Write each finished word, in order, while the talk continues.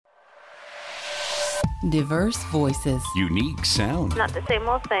Diverse voices. Unique sound. Not the same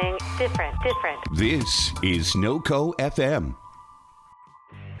old thing. Different. This is NoCo FM.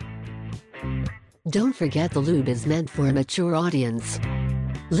 Don't forget the lube is meant for a mature audience.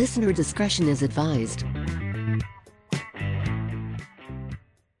 Listener discretion is advised.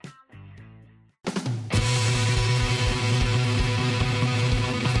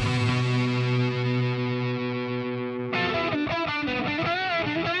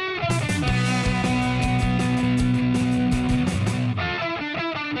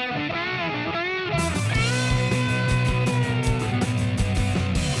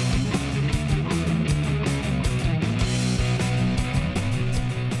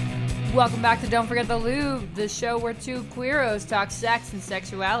 Welcome back to Don't Forget the Lube, the show where two queeros talk sex and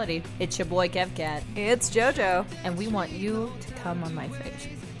sexuality. It's your boy KevCat. It's JoJo. And we want you to come on my face.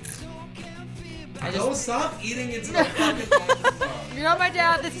 Don't stop eating into the fucking microphone. You're not my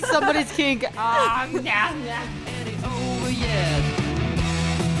dad, this is somebody's kink. Ah, nah. And over yet.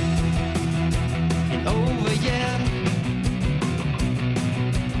 And over yet.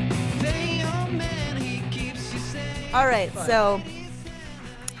 Hey, young man, he keeps you saying. All right, so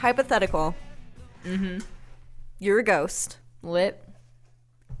hypothetical. You're a ghost. Lit.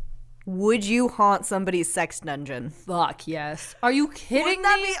 Would you haunt somebody's sex dungeon? Fuck yes. Are you kidding Wouldn't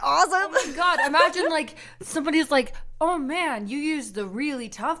that me? be awesome? Oh my god, imagine like somebody's like, oh man, you used the really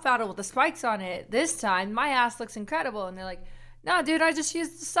tough battle with the spikes on it. This time, my ass looks incredible. And they're like, no, dude, I just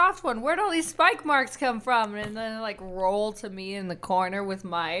used the soft one. Where'd all these spike marks come from? And then like roll to me in the corner with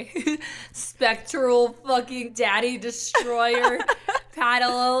my spectral fucking daddy destroyer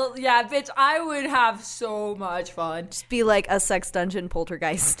paddle. Yeah, bitch, I would have so much fun. Just be like a sex dungeon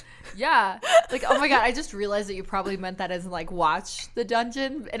poltergeist. Yeah. Like, oh my god, I just realized that you probably meant that as like watch the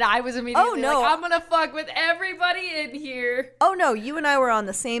dungeon. And I was immediately like, I'm gonna fuck with everybody in here. Oh no, you and I were on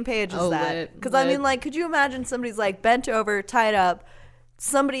the same page as that. Because I mean, like, could you imagine somebody's like bent over, tied up,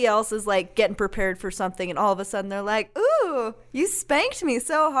 somebody else is like getting prepared for something, and all of a sudden they're like, ooh, you spanked me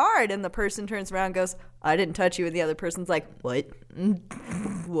so hard, and the person turns around and goes, I didn't touch you, and the other person's like, what?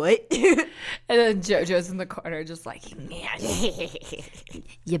 What? And then JoJo's in the corner just like, man,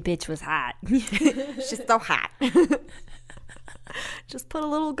 your bitch was hot. She's so hot. Just put a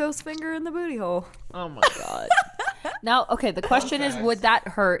little ghost finger in the booty hole. Oh my god. Now, okay, the question is, would that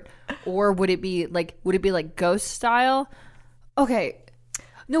hurt, or would it be like ghost style? Okay.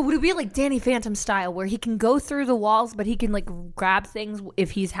 No, would it be like Danny Phantom style where he can go through the walls, but he can like grab things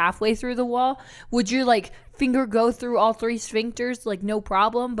if he's halfway through the wall? Would your like finger go through all three sphincters like no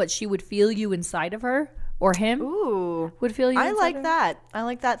problem, but she would feel you inside of her or him? Ooh, would feel you. I like that. I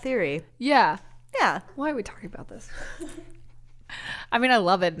like that theory. Yeah. Yeah. Why are we talking about this? I mean, I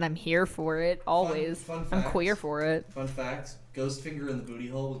love it and I'm here for it always. Fun I'm fact. queer for it. Fun fact: Ghost Finger in the Booty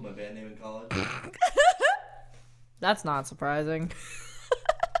Hole was my band name in college. That's not surprising.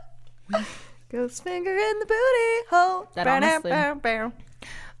 Ghost finger in the booty hole. That honestly.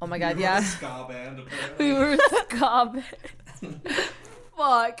 Oh my god, yeah. We were a ska band, apparently. We were a ska band.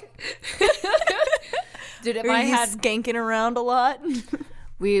 Fuck. Dude, if I had skanking around a lot.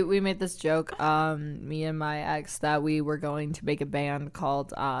 we made this joke, me and my ex, that we were going to make a band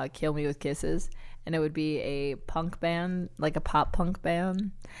called Kill Me With Kisses, and it would be a punk band, like a pop punk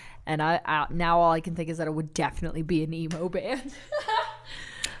band. And I now all I can think is that it would definitely be an emo band.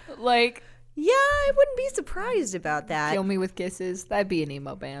 Like, yeah, I wouldn't be surprised about that. Kill Me With Kisses, that'd be an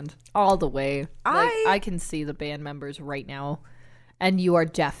emo band all the way. Like, I can see the band members right now, and you are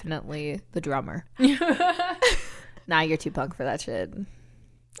definitely the drummer. Nah, you're too punk for that shit.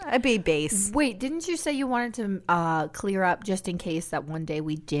 I'd be bass. Wait, didn't you say you wanted to clear up, just in case that one day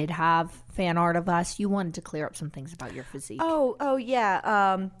we did have fan art of us, you wanted to clear up some things about your physique? Oh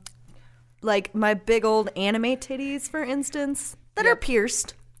yeah. Like my big old anime titties, for instance, that are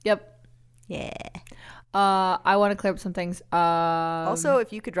pierced. Yep. Yeah. I want to clear up some things. Also,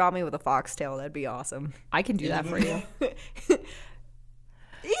 if you could draw me with a foxtail, that'd be awesome. I can do that for you.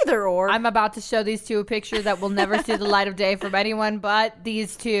 Either or. I'm about to show these two a picture that will never see the light of day from anyone but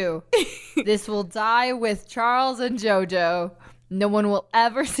these two. This will die with Charles and JoJo. No one will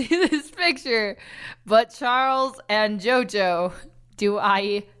ever see this picture but Charles and JoJo. Do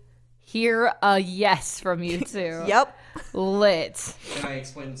I hear a yes from you two? Yep. Lit. Can I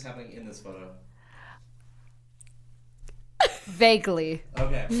explain what's happening in this photo? Vaguely.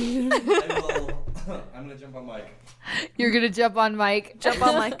 Okay. I'm gonna jump on mic. You're gonna jump on mic. Jump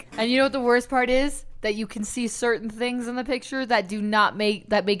on mic. And you know what the worst part is? That you can see certain things in the picture that do not make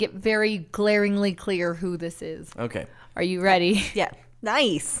it very glaringly clear who this is. Okay. Are you ready? Yeah.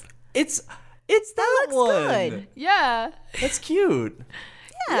 Nice. It's that looks one. good. Yeah. That's cute.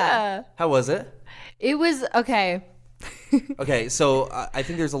 Yeah. How was it? It was okay. Okay, so I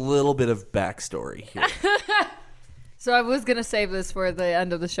think there's a little bit of backstory here. So I was gonna save this for the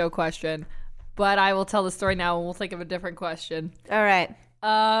end of the show question, but I will tell the story now and we'll think of a different question. All right.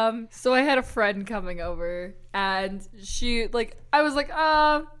 So I had a friend coming over and she I was like,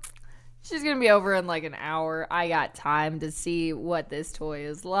 she's gonna be over in like an hour. I got time to see what this toy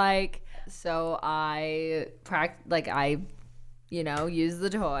is like. So I use the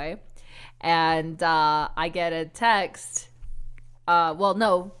toy and I get a text.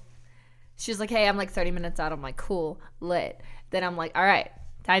 No. She's like, hey, I'm like 30 minutes out. I'm like, cool, lit. Then I'm like, all right,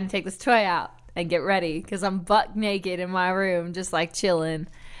 time to take this toy out and get ready because I'm buck naked in my room just like chilling.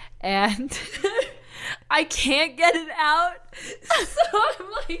 And I can't get it out. So I'm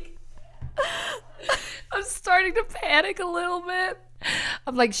like, I'm starting to panic a little bit.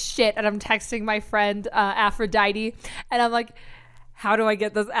 I'm like, shit. And I'm texting my friend Aphrodite. And I'm like, how do I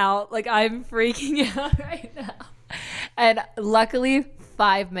get this out? Like, I'm freaking out right now. And luckily,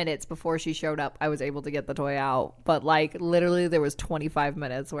 5 minutes before she showed up, I was able to get the toy out. But like literally there was 25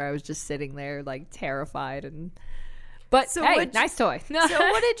 minutes where I was just sitting there like terrified. But so hey, nice toy. So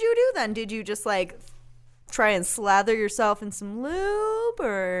what did you do then? Did you just like try and slather yourself in some lube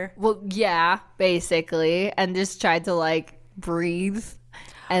or? Well, yeah, basically. And just tried to like breathe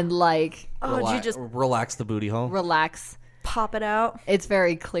and like did you just relax the booty hole? Relax. Pop it out? It's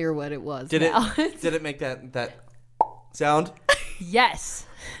very clear what it was. Did it make that sound? Yes.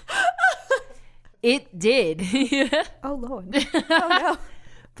 It did. Oh, Lord. Oh, no.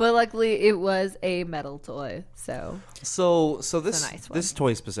 But luckily, it was a metal toy. So this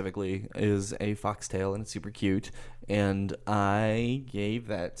toy specifically is a foxtail, and it's super cute. And I gave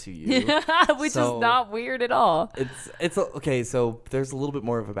that to you, which is not weird at all. It's okay. So there's a little bit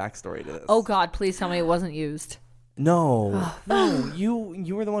more of a backstory to this. Oh God, please tell me it wasn't used. No, no,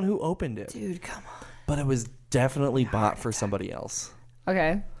 you were the one who opened it, dude. Come on. But it was definitely bought for somebody else.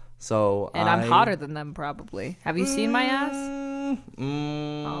 Okay. So I'm hotter than them, probably. Have you seen my ass?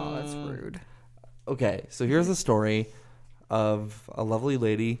 Oh, that's rude. Okay, so here's the story of a lovely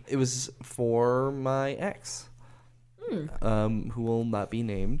lady. It was for my ex, who will not be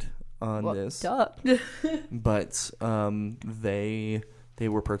named on this. Duh. But they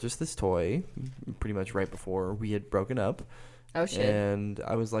were purchased this toy pretty much right before we had broken up. Oh shit! And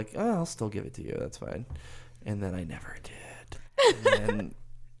I was like, oh, I'll still give it to you. That's fine. And then I never did. And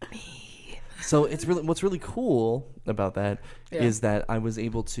so it's really what's really cool about that is that I was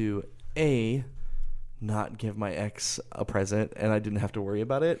able to not give my ex a present, and I didn't have to worry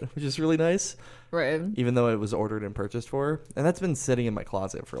about it, which is really nice. Right. Even though it was ordered and purchased for her, and that's been sitting in my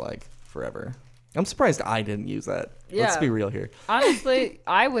closet for like forever. I'm surprised I didn't use that. Yeah. Let's be real here. Honestly,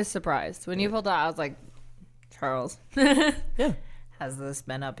 I was surprised when you pulled out. I was like, Charles, yeah, has this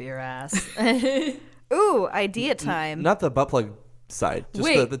been up your ass? Ooh, idea time. Not the butt plug side. Just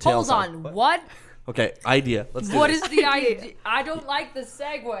Wait, the tail hold side. on. What? Okay, idea. Let's do What this. is the idea? I don't like the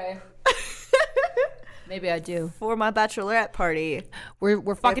segue. Maybe I do. For my bachelorette party.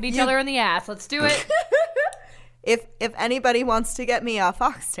 We're fucking each other in the ass. Let's do it. If anybody wants to get me a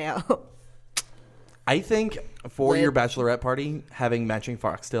foxtail. I think for your bachelorette party, having matching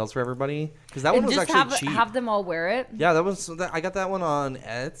foxtails for everybody, because that one was actually cheap. Have them all wear it. Yeah, I got that one on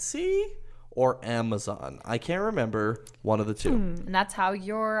Etsy or Amazon. I can't remember, one of the two. And that's how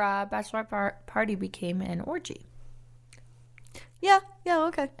your bachelorette party became an orgy. Yeah,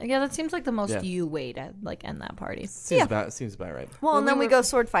 okay. Yeah, that seems like the most you way to like end that party. Seems about right. Well, and then we go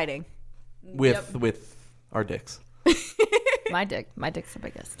sword fighting with our dicks. My dick's the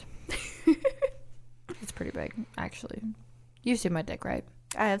biggest. It's pretty big, actually. You've seen my dick, right?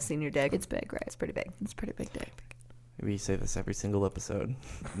 I have seen your dick. It's big, right? It's pretty big. It's a pretty big dick. We say this every single episode.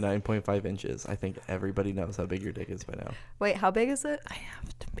 9.5 inches. I think everybody knows how big your dick is by now. Wait, how big is it? I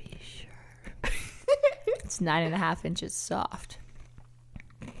have to be sure. It's 9.5 inches soft.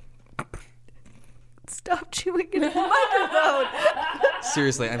 Stop chewing into the microphone.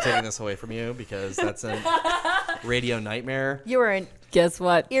 Seriously, I'm taking this away from you because that's a radio nightmare. You are an guess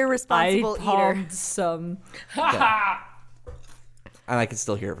what? Irresponsible I eater. palmed some. Yeah. And I can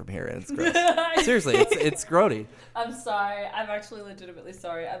still hear it from here, and it's gross. Seriously, it's grody. I'm sorry. I'm actually legitimately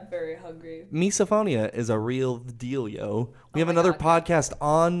sorry. I'm very hungry. Misophonia is a real deal, yo. We have another podcast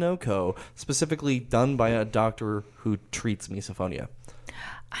on NoCo, specifically done by a doctor who treats misophonia.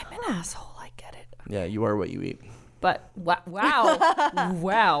 I'm an asshole. I get it. Yeah, you are what you eat. But wow.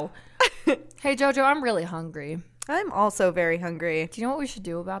 Wow. Hey, Jojo, I'm really hungry. I'm also very hungry. Do you know what we should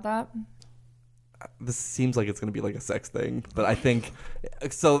do about that? this seems like it's gonna be like a sex thing, but I think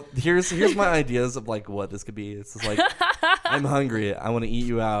so. Here's my ideas of like what this could be. It's just like I'm hungry, I want to eat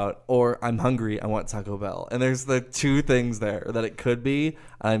you out, or I'm hungry, I want Taco Bell. And there's the two things there that it could be.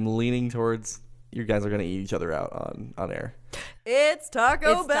 I'm leaning towards you guys are gonna eat each other out on air. It's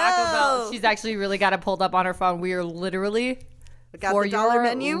Taco Bell. She's actually really got it pulled up on her phone. We are literally got for the dollar your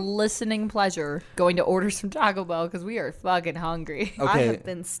menu listening pleasure going to order some Taco Bell because we are fucking hungry. Okay. I have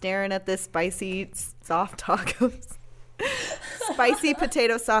been staring at this spicy soft tacos. Spicy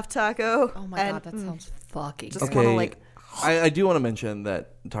potato soft taco. Oh my god, that sounds fucking just good. want to like. I do want to mention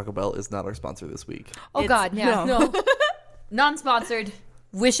that Taco Bell is not our sponsor this week. Oh god, yeah, no. Non-sponsored.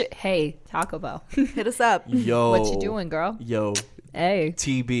 Wish it. Hey, Taco Bell. Hit us up. Yo, What you doing, girl? Yo, Hey.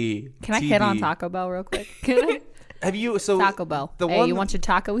 TB. Can I hit on Taco Bell real quick? Can I? Have you Taco Bell. The Hey, one you want your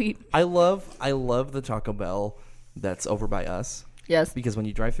taco eat? I love the Taco Bell that's over by us. Yes. Because when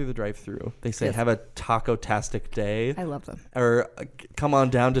you drive through the drive-through, they say have a taco-tastic day. I love them. Or come on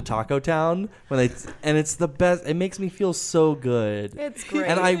down to Taco Town and it's the best. It makes me feel so good. It's great.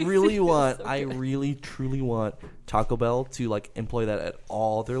 And I really truly want Taco Bell to like employ that at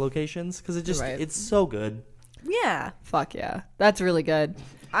all their locations because it's so good. Yeah. Fuck yeah. That's really good.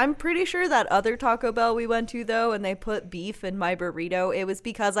 I'm pretty sure that other Taco Bell we went to, though, and they put beef in my burrito, it was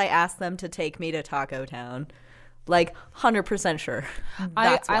because I asked them to take me to Taco Town. Like, 100% sure.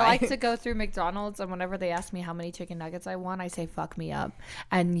 I like to go through McDonald's, and whenever they ask me how many chicken nuggets I want, I say, fuck me up.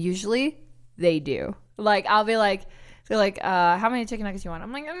 And usually, they do. Like, I'll be like, they're like, how many chicken nuggets you want?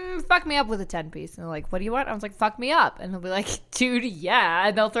 I'm like, fuck me up with a 10-piece. And they're like, what do you want? I was like, fuck me up. And they'll be like, dude, yeah.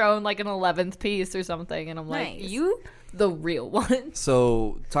 And they'll throw in like an 11th piece or something. And I'm like, you the real one.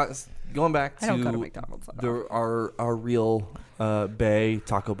 So going back to, I don't go to McDonald's at all. our real Bay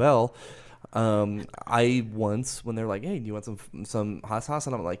Taco Bell. I once, when they're like, hey, do you want some hot sauce?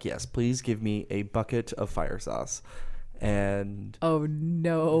 And I'm like, yes, please give me a bucket of fire sauce. And oh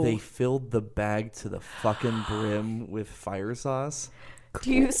no, they filled the bag to the fucking brim with fire sauce.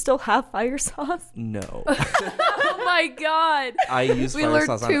 Do you still have fire sauce? No. Oh my god. I use fire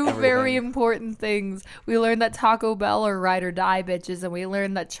sauce on everything. We learned two very important things. We learned that Taco Bell are ride or die bitches, and we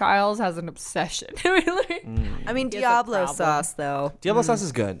learned that Charles has an obsession. I mean, Diablo sauce, though. Diablo sauce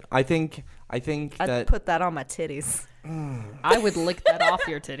is good. I think I'd put that on my titties. I would lick that off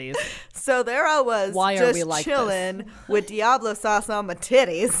your titties. So there I was, Why just are we like chilling with Diablo sauce on my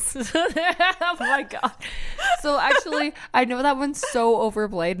titties. Oh my god. So actually, I know that one's so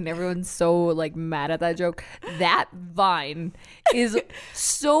overplayed and everyone's so like mad at that joke. That vine is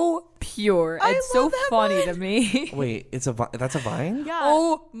so pure and so funny to me. Wait, that's a vine? Yeah.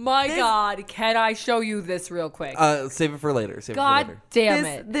 Oh my god. Can I show you this real quick? Save it for later. God damn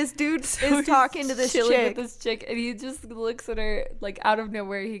it. This dude is talking to this chilling chick. with this chick, and he just looks at her like out of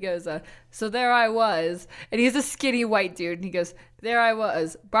nowhere. He goes, so there I was, and he's a skinny white dude, and he goes, there I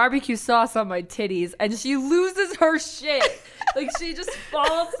was, barbecue sauce on my titties, and she loses her shit. Like she just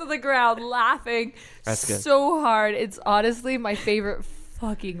falls to the ground laughing That's good. so hard. It's honestly my favorite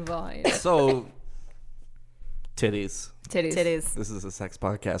fucking vine. So, titties. Titties. This is a sex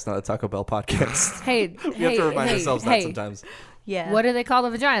podcast, not a Taco Bell podcast. Hey, we have to remind ourselves that sometimes. Yeah. What do they call the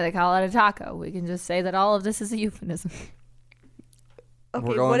vagina? They call it a taco. We can just say that all of this is a euphemism. Okay,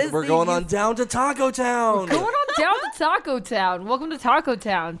 we're going on down to Taco Town. Going on down to Taco Town. Welcome to Taco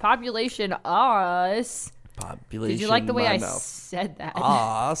Town. Population us. Population. Did you like the way I mouth. said that?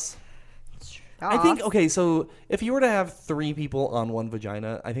 Us. I think, okay, so if you were to have 3 people on one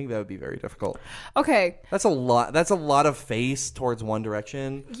vagina, I think that would be very difficult. Okay. That's a lot of face towards one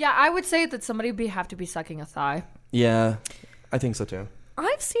direction. Yeah, I would say that somebody would have to be sucking a thigh. Yeah, I think so too.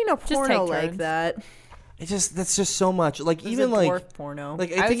 I've seen a porno like that. That's just so much. Like, There's even a like dwarf porno.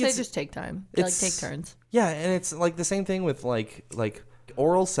 Like I would think say it's just take time. Like take turns. Yeah, and it's like the same thing with like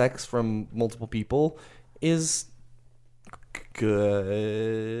oral sex from multiple people is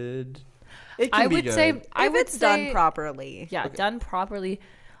good. It can I be would good. say If it's done properly. Yeah, done properly.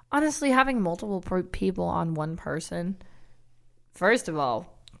 Honestly, having multiple people on one person, first of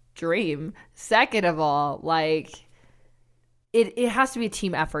all, dream. Second of all, like it has to be a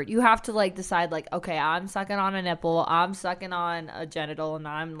team effort. You have to like decide like, okay, I'm sucking on a nipple, I'm sucking on a genital, and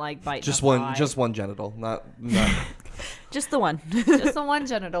I'm like biting just a one thigh. just one genital, not Just the one. Just the one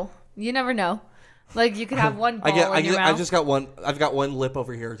genital. You never know. Like you could have one ball in your mouth. I just got one. I've got one lip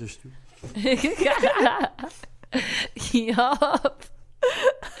over here. Just Yup.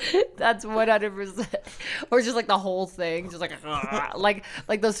 That's 100%. Or just like the whole thing, just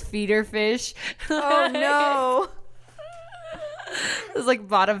like those feeder fish. Oh no. Those like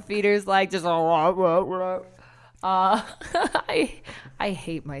bottom feeders, like just I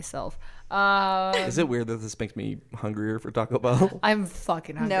hate myself. Is it weird that this makes me hungrier for Taco Bell? I'm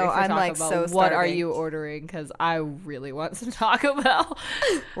fucking hungry. No, for I'm Taco like Bell. so What are starving. you ordering? Because I really want some Taco Bell.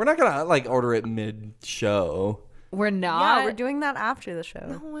 We're not gonna like order it mid-show. We're not. Yeah, we're doing that after the show.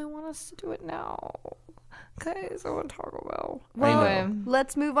 No, I want us to do it now. Guys, I want Taco Bell. Well, Anyway,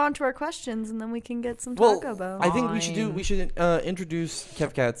 let's move on to our questions, and then we can get some Well, Taco Bell. I think we should introduce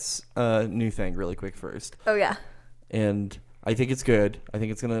KevCat's new thing really quick first. Oh yeah. And I think it's good. I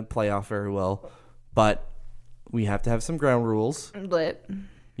think it's gonna play off very well, but we have to have some ground rules. lit.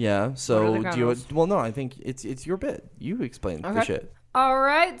 Yeah. What are So the ground do you? rules? Well, no. I think it's your bit. You explain the Okay. shit. All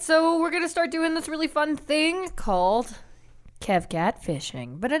right, so we're gonna start doing this really fun thing called KevCat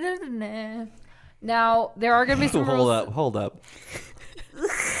fishing. Ba-da-da-da-da. Now there are gonna be some rules. Hold up.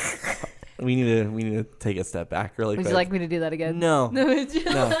 we need to take a step back really Would quick. you like me to do that again? No. Would you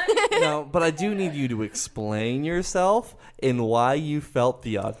No, like- no, but I do need you to explain yourself and why you felt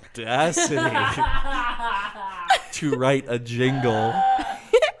the audacity to write a jingle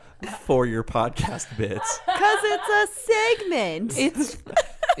for your podcast bits. Because it's a segment.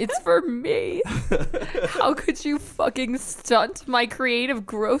 It's for me. How could you fucking stunt my creative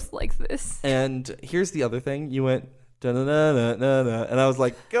growth like this? And here's the other thing: you went da-na-na-na-na-na, and I was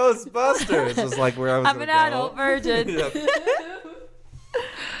like, Ghostbusters. It was like where I was. I'm gonna an go. adult virgin. Yeah.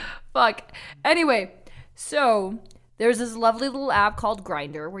 Fuck. Anyway, so there's this lovely little app called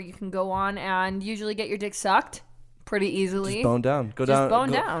Grindr where you can go on and usually get your dick sucked pretty easily. Just bone down. Go Just down. bone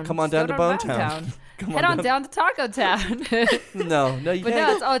go- down. Come on Just down go to Bone Town. Come Head on down to Taco Town. No, you But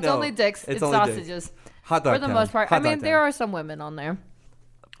can't. no, it's no, only dicks. It's only dicks. sausages. Hot dog For the town. most part. Hot I mean, dog there town. are some women on there.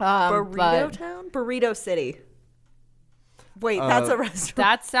 Burrito but Town? Burrito City. Wait, that's a restaurant.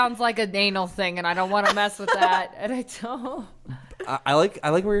 that sounds like an anal thing, and I don't want to mess with that. And I don't. I like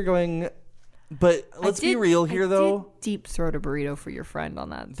where you're going, but let's be real here, though. Deep throat a burrito for your friend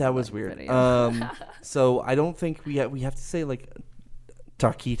on that. That was weird. video. So I don't think we have to say like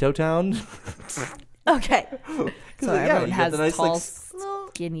Taquito Town. Okay. So yeah, everyone you has got the nice, tall,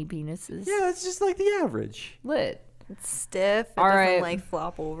 like, skinny penises. yeah, it's just like the average. Lit. It's stiff. It All doesn't right. like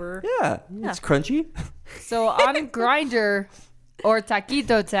flop over. Yeah, it's crunchy. So on Grindr or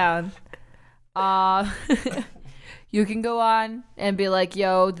Taquito Town, you can go on and be like,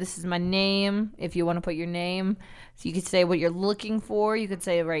 yo, this is my name. If you want to put your name, so you could say what you're looking for. You could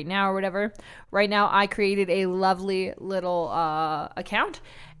say it right now or whatever. Right now, I created a lovely little account,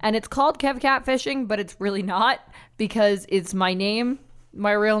 and it's called KevCat Fishing, but it's really not because it's my name,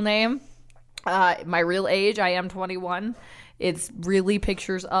 my real name, my real age. I am 21. It's really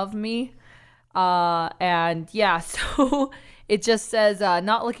pictures of me. And yeah, so it just says,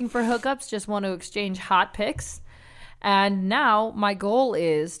 not looking for hookups, just want to exchange hot pics. And now my goal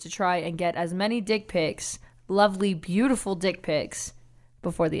is to try and get as many dick pics, lovely, beautiful dick pics,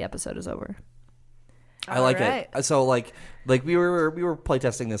 before the episode is over. I like right. it. So like we were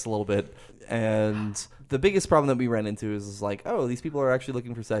playtesting this a little bit, and the biggest problem that we ran into is like, oh, these people are actually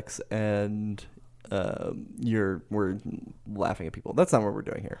looking for sex, and we're laughing at people. That's not what we're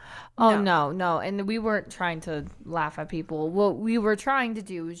doing here. Oh, no. And we weren't trying to laugh at people. What we were trying to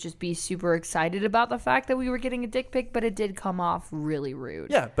do was just be super excited about the fact that we were getting a dick pic, but it did come off really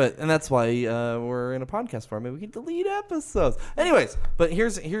rude. Yeah, and that's why we're in a podcast form and we can delete episodes. Anyways, but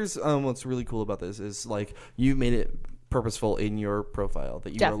here's what's really cool about this is like you made it purposeful in your profile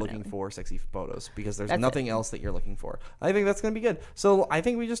that you are looking for sexy photos because there's nothing else that you're looking for. I think that's gonna be good. So I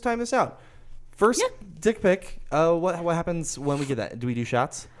think we just time this out. First dick pic. What happens when we get that? Do we do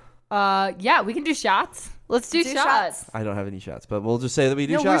shots? Yeah, we can do shots. Let's do shots. I don't have any shots, but we'll just say that we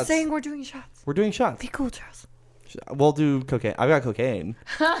do No, shots. we're saying we're doing shots. We're doing shots. Be cool, Charles. We'll do cocaine. I've got cocaine.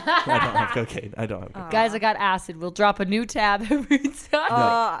 I don't have cocaine. Guys, I got acid. We'll drop a new tab every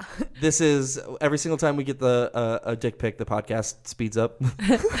time. This is every single time we get a dick pic, the podcast speeds up.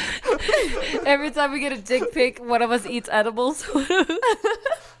 Every time we get a dick pic, one of us eats edibles.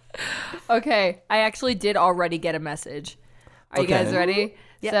 Okay, I actually did already get a message. Are you guys ready?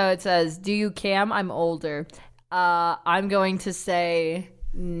 Yeah. So it says, do you cam? I'm older. I'm going to say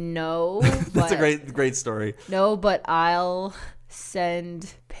no. That's a but- great story. No, but I'll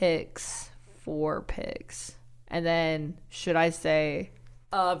send pics for pics. And then should I say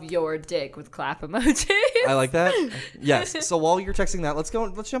of your dick with clap emojis? I like that. Yes. So while you're texting that, let's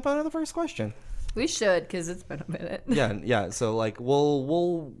jump on to the first question. We should, because it's been a minute. Yeah. So like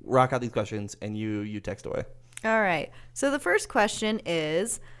we'll rock out these questions and you text away. All right. So the first question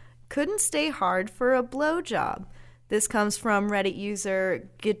is, couldn't stay hard for a blowjob. This comes from Reddit user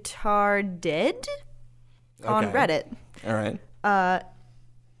Guitar Dead on Okay. Reddit. All right.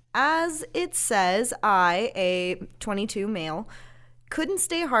 As it says, I, a 22 male, Couldn't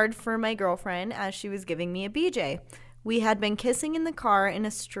stay hard for my girlfriend as she was giving me a BJ. We had been kissing in the car in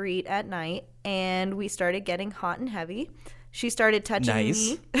a street at night, and we started getting hot and heavy. She started touching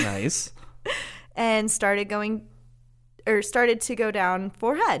me. Nice. And started to go down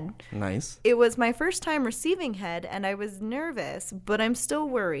for head. Nice. It was my first time receiving head, and I was nervous, but I'm still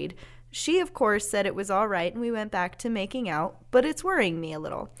worried. She, of course, said it was all right, and we went back to making out, but it's worrying me a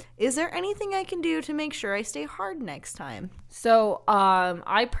little. Is there anything I can do to make sure I stay hard next time? So,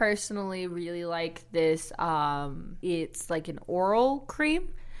 I personally really like this. It's like an oral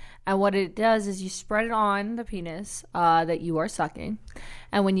cream. And what it does is you spread it on the penis that you are sucking.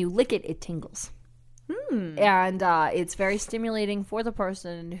 And when you lick it, it tingles. And it's very stimulating for the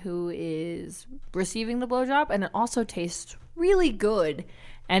person who is receiving the blowjob. And it also tastes really good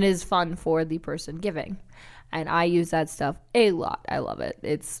and is fun for the person giving. And I use that stuff a lot. I love it.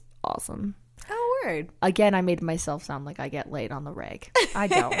 It's awesome. Oh, word. Again, I made myself sound like I get laid on the reg. I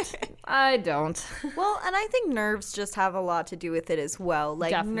don't. I don't. Well, and I think nerves just have a lot to do with it as well.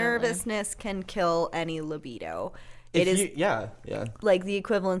 Like, Definitely. Nervousness can kill any libido. Yeah. Like the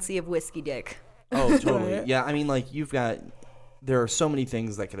equivalency of whiskey dick. Oh, totally. Yeah, I mean, like, there are so many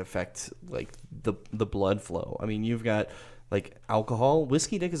things that could affect, like, the blood flow. I mean, you've got, like, alcohol.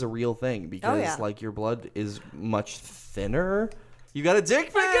 Whiskey dick is a real thing because, like, your blood is much thinner. You got a dick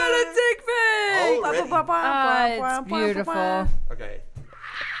pic? I got a dick pic! It's beautiful. Okay.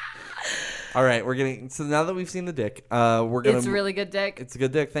 All right, so now that we've seen the dick, we're gonna. It's a really good dick. It's a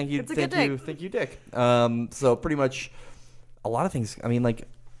good dick. Thank you. It's a good dick. Thank you, Dick. So pretty much, a lot of things. I mean, like,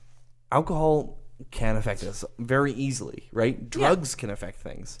 alcohol can affect us very easily, right? Drugs can affect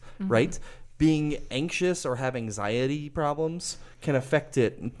things, right? Being anxious or have anxiety problems can affect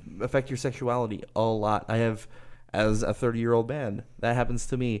your sexuality a lot. I have, as a 30-year-old man, that happens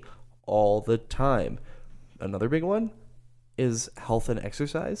to me all the time. Another big one is health and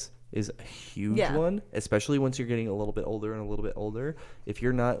exercise is a huge one, especially once you're getting a little bit older and a little bit older. If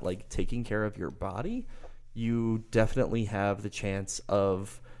you're not, like, taking care of your body, you definitely have the chance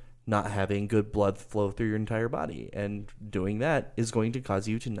of not having good blood flow through your entire body, and doing that is going to cause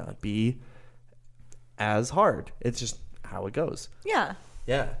you to not be as hard. It's just how it goes. Yeah.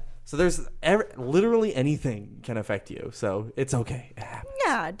 So there's literally anything can affect you, so it's okay. It happens.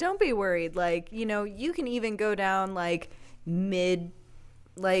 Yeah, don't be worried. Like, you can even go down like mid,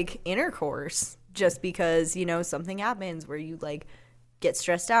 like, intercourse just because something happens where you, like, get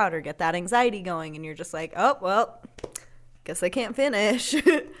stressed out or get that anxiety going, and you're just like, oh well, guess I can't finish.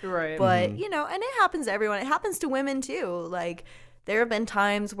 Right. But, and it happens to everyone. It happens to women too. Like, there have been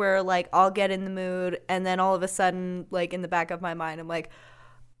times where, like, I'll get in the mood and then all of a sudden, like, in the back of my mind, I'm like,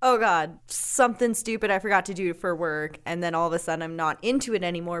 oh God, something stupid I forgot to do for work. And then all of a sudden I'm not into it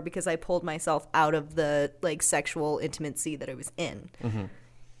anymore because I pulled myself out of the, like, sexual intimacy that I was in.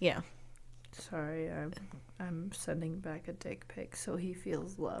 Yeah. Sorry, I'm sending back a dick pic so he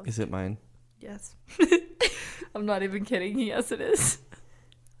feels loved. Is it mine? Yes. I'm not even kidding. Yes, it is.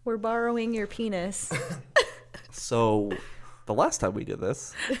 We're borrowing your penis. So, the last time we did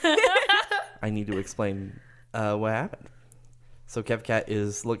this, I need to explain what happened. So, KevCat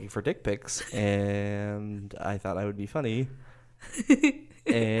is looking for dick pics, and I thought I would be funny,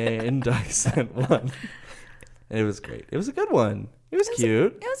 and I sent one. And it was great. It was a good one. It was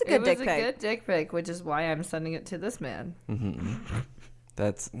cute. It was a good dick pic. It was a good dick pic, which is why I'm sending it to this man.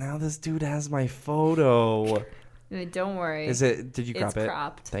 Now this dude has my photo. Don't worry. Did you crop it? It's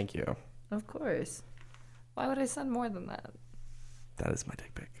cropped. Thank you. Of course. Why would I send more than that? That is my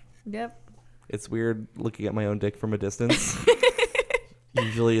dick pic. Yep. It's weird looking at my own dick from a distance.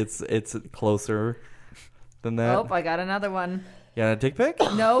 Usually it's closer than that. Oh, I got another one. Yeah, a dick pic?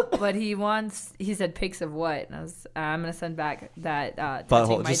 Nope, but he said pics of what? And I'm going to send back that.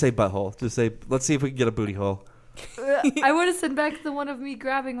 Butthole. Just say butthole. Just say, let's see if we can get a booty hole. I would have sent back the one of me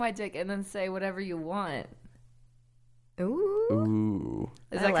grabbing my dick and then say whatever you want. Ooh.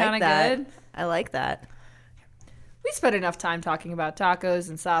 Is that kind of good? I like that. We spent enough time talking about tacos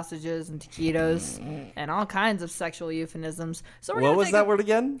and sausages and taquitos and all kinds of sexual euphemisms. So what was that word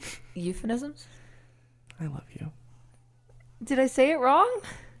again? Euphemisms? I love you. Did I say it wrong?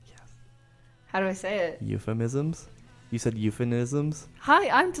 Yes. How do I say it? Euphemisms? You said euphemisms? Hi,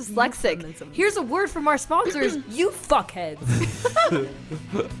 I'm dyslexic. Euphemisms. Here's a word from our sponsors, you fuckheads.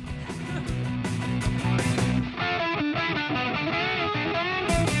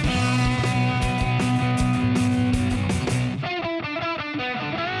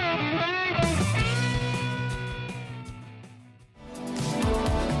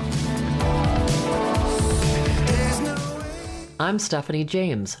 I'm Stephanie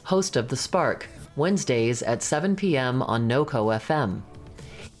James, host of The Spark, Wednesdays at 7 p.m. on NoCo FM.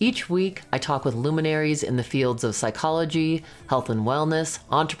 Each week, I talk with luminaries in the fields of psychology, health and wellness,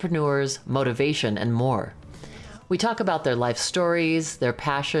 entrepreneurs, motivation, and more. We talk about their life stories, their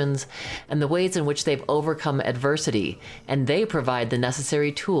passions, and the ways in which they've overcome adversity, and they provide the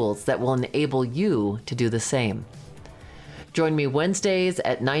necessary tools that will enable you to do the same. Join me Wednesdays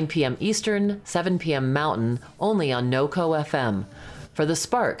at 9 p.m. Eastern, 7 p.m. Mountain, only on NoCo FM, for The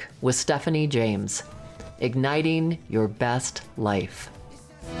Spark with Stephanie James. Igniting your best life.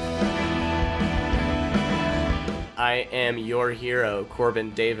 I am your hero,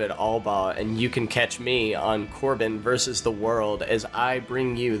 Corbin David Albaugh, and you can catch me on Corbin versus the World as I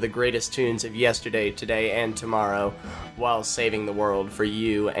bring you the greatest tunes of yesterday, today, and tomorrow while saving the world for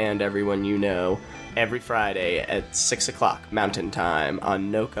you and everyone you know every Friday at 6 o'clock Mountain Time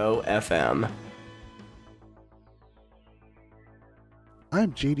on NoCo FM.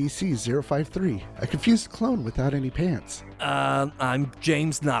 I'm JDC053, a confused clone without any pants. I'm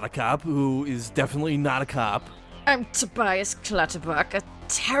James Not a Cop, who is definitely not a cop. I'm Tobias Clutterbuck, a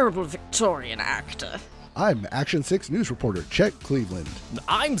terrible Victorian actor. I'm Action 6 news reporter Chet Cleveland.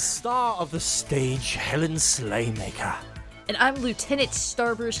 I'm star of the stage Helen Slaymaker. And I'm Lieutenant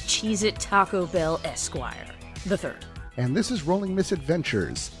Starburst Cheez-It Taco Bell Esquire, the third. And this is Rolling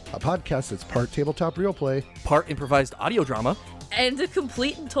Misadventures, a podcast that's part tabletop real play, part improvised audio drama, and a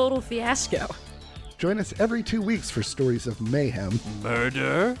complete and total fiasco. Join us every 2 weeks for stories of mayhem,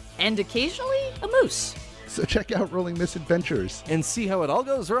 murder, and occasionally a moose. So check out Rolling Misadventures and see how it all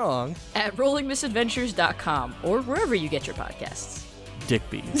goes wrong at rollingmisadventures.com or wherever you get your podcasts. Dick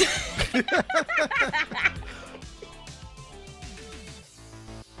bees.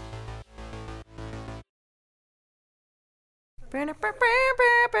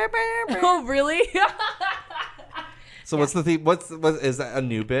 Oh, really? So what's the theme? What is that, a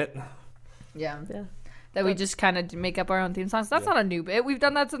new bit? Yeah. That we just kind of make up our own theme songs. That's not a new bit. We've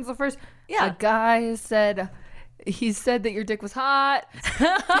done that since the first. Yeah. A guy said, he said that your dick was hot.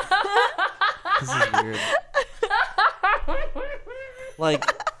 This is weird. Like,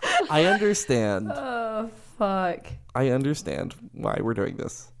 I understand. Oh, fuck. I understand why we're doing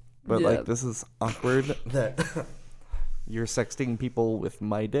this. But, like, this is awkward that you're sexting people with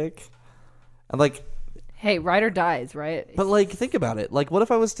my dick. And, like... Hey, ride or dies, right? But, like, think about it. Like, what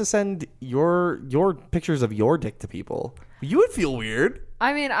if I was to send your pictures of your dick to people? You would feel weird.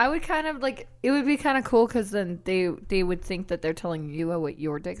 I mean, I would kind of, like, it would be kind of cool because then they would think that they're telling you what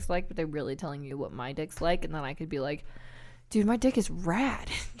your dick's like, but they're really telling you what my dick's like. And then I could be like, dude, my dick is rad.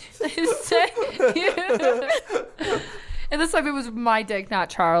 And this time it was my dick,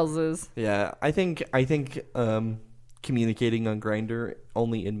 not Charles's. Yeah, I think communicating on Grindr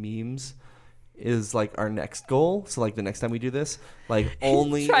only in memes is like our next goal. So like the next time we do this, like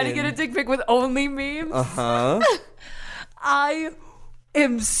only trying to get a dick pic with only memes. I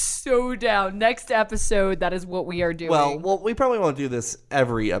am so down. Next episode, that is what we are doing. Well, we probably won't do this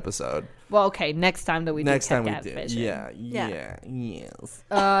every episode. Well, okay, next time that we next do time we catfishing. do. Yes.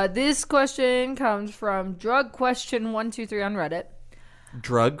 This question comes from Drug Question 123 on Reddit.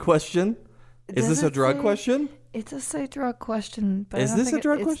 Drug question? Is this a drug question? It does say drug question, but is this a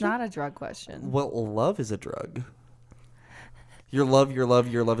drug question? It's not a drug question. Well, love is a drug. Your love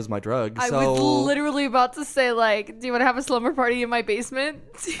is my drug. I was literally about to say, like, do you want to have a slumber party in my basement?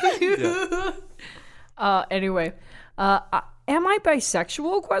 Anyway, am I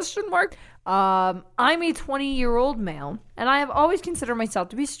bisexual? Question mark. I'm a 20-year-old male, and I have always considered myself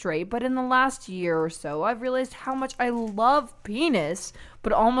to be straight, but in the last year or so, I've realized how much I love penis,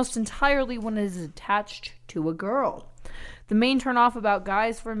 but almost entirely when it is attached to a girl. The main turn-off about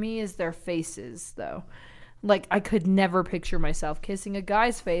guys for me is their faces, though. Like, I could never picture myself kissing a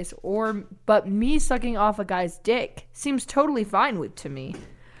guy's face, but me sucking off a guy's dick seems totally fine to me.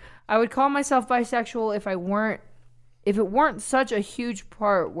 I would call myself bisexual if it weren't such a huge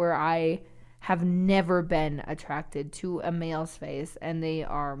part where I have never been attracted to a male's face, and they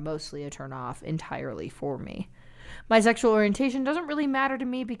are mostly a turn off entirely for me. My sexual orientation doesn't really matter to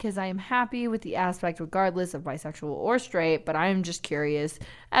me because I am happy with the aspect regardless of bisexual or straight, but I am just curious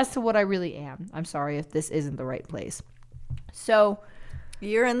as to what I really am. I'm sorry if this isn't the right place. So,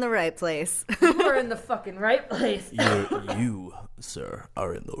 you're in the right place. You are in the fucking right place. You, sir,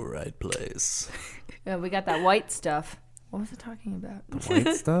 are in the right place. Yeah, we got that white stuff. What was it talking about? The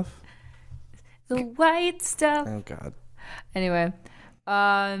white stuff? The white stuff. Oh, God. Anyway,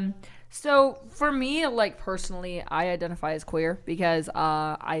 so for me, like, personally, I identify as queer because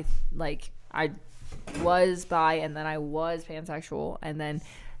I was bi and then I was pansexual, and then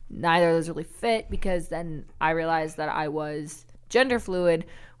neither of those really fit because then I realized that I was gender fluid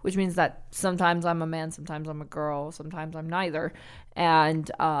which means that sometimes I'm a man, sometimes I'm a girl, sometimes I'm neither. And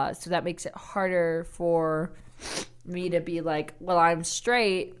so that makes it harder for me to be like, well, I'm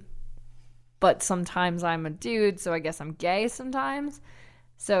straight, but sometimes I'm a dude, so I guess I'm gay sometimes.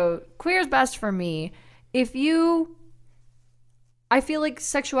 So queer is best for me. I feel like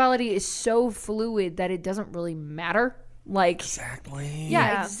sexuality is so fluid that it doesn't really matter. Like, exactly.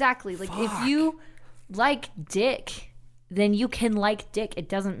 Yeah, exactly. Like, if you like dick, then you can like dick. It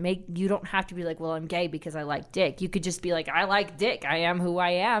doesn't make, you don't have to be like, well, I'm gay because I like dick. You could just be like, I like dick. I am who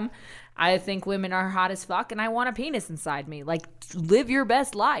I am. I think women are hot as fuck and I want a penis inside me. Like, live your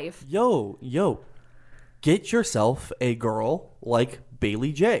best life. Yo. Get yourself a girl like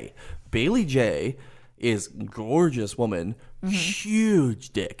Bailey J. Bailey J is gorgeous woman, huge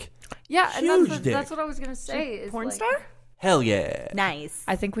dick. Yeah, huge and dick. that's what I was gonna say. Is porn like, star? Hell yeah. Nice.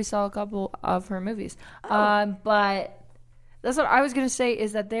 I think we saw a couple of her movies. But that's what I was gonna say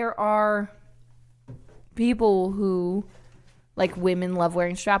is that there are people who, like, women love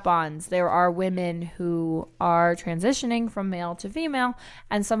wearing strap-ons. There are women who are transitioning from male to female,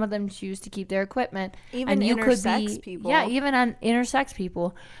 and some of them choose to keep their equipment. Even and you intersex could be, people. Yeah, even on intersex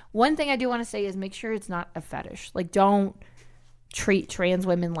people. One thing I do want to say is make sure it's not a fetish. Like, don't treat trans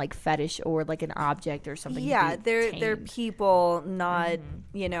women like fetish or like an object or something. Yeah, they're tamed. people, not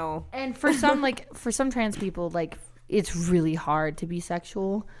you know. And for some for some trans people, like, it's really hard to be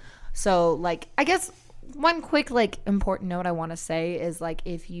sexual. So, like, I guess one quick, like, important note I want to say is, like,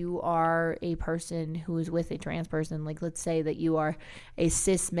 if you are a person who is with a trans person, like, let's say that you are a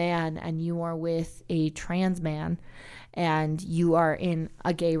cis man and you are with a trans man and you are in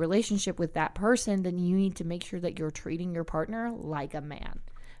a gay relationship with that person, then you need to make sure that you're treating your partner like a man.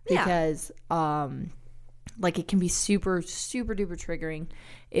 Because, like, it can be super, super duper triggering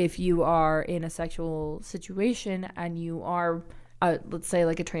if you are in a sexual situation and you are, let's say,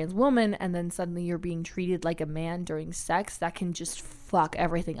 like a trans woman, and then suddenly you're being treated like a man during sex. That can just fuck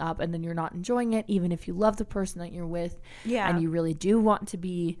everything up, and then you're not enjoying it, even if you love the person that you're with. Yeah. And you really do want to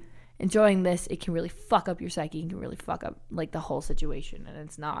be enjoying this. It can really fuck up your psyche. It can really fuck up, like, the whole situation, and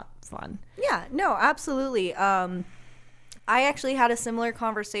it's not fun. Yeah, no, absolutely. I actually had a similar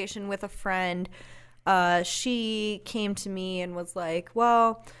conversation with a friend. She came to me and was like,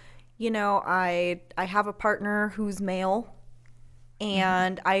 well, you know, I have a partner who's male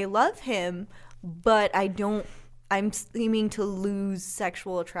and I love him, but I'm seeming to lose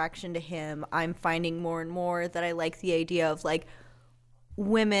sexual attraction to him. I'm finding more and more that I like the idea of, like,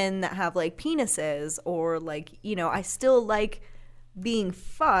 women that have, like, penises, or, like, you know, I still like being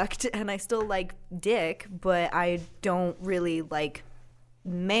fucked and I still like dick, but I don't really like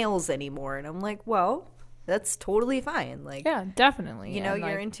males anymore. And I'm like, well, that's totally fine. Like, yeah, definitely. You know, and,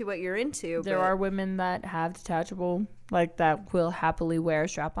 you're like, into what you're into. There are women that have detachable, like, that will happily wear a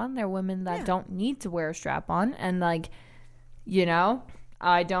strap on. There are women that don't need to wear a strap on. And, like, you know,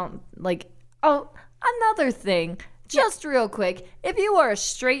 I don't, like, oh, another thing, just real quick. If you are a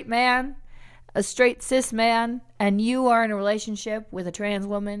straight man, a straight cis man, and you are in a relationship with a trans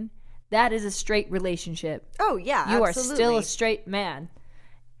woman, that is a straight relationship. Oh, yeah, you absolutely. are still a straight man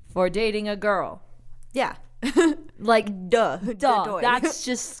for dating a girl. Yeah. Like, duh. That's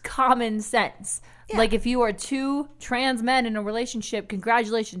just common sense. Yeah. Like, if you are two trans men in a relationship,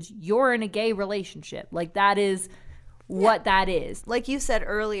 congratulations, you're in a gay relationship. Like, that is what that is. Like you said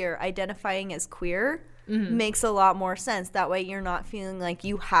earlier, identifying as queer makes a lot more sense. That way you're not feeling like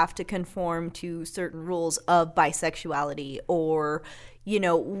you have to conform to certain rules of bisexuality or, you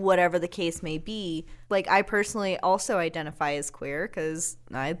know, whatever the case may be. Like, I personally also identify as queer because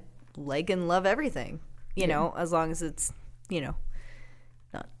I like and love everything, you know, as long as it's, you know,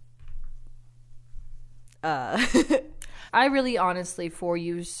 not. I really honestly, for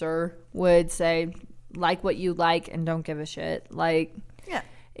you, sir, would say, like what you like and don't give a shit. Like, yeah.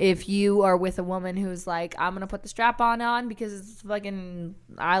 If you are with a woman who's like, I'm going to put the strap-on because it's fucking,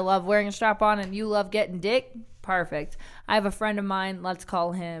 I love wearing a strap-on and you love getting dick, perfect. I have a friend of mine, let's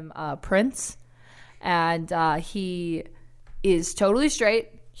call him Prince, and he is totally straight,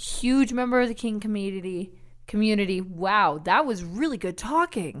 huge member of the King community. Wow, that was really good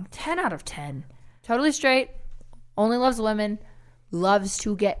talking. 10 out of 10. Totally straight, only loves women, loves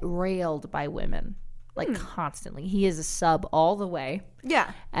to get railed by women. Like, constantly. He is a sub all the way.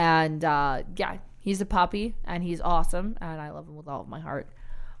 Yeah. And, yeah, he's a puppy, and he's awesome, and I love him with all of my heart.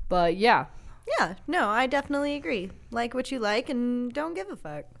 But, yeah. Yeah, no, I definitely agree. Like what you like and don't give a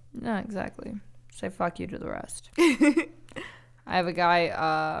fuck. No, exactly. Say fuck you to the rest. I have a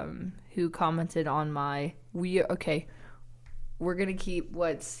guy who commented on my... Okay, we're going to keep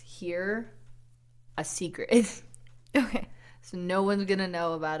what's here a secret. Okay. so no one's gonna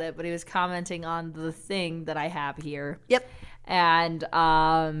know about it. But he was commenting on the thing that I have here. Yep. And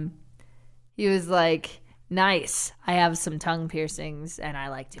he was like, "Nice. I have some tongue piercings, and I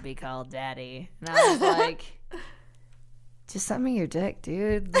like to be called daddy." And I was like, "Just send me your dick,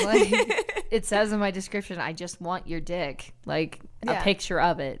 dude. Like, it says in my description, I just want your dick. Like, a picture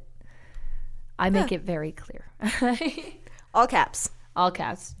of it. I make it very clear." All caps. All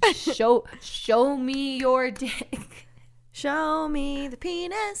caps. Show me your dick. Show me the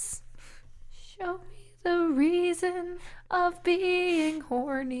penis. Show me the reason of being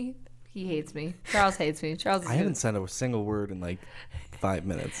horny. He hates me. Charles hates me. Charles. I haven't said a single word in like 5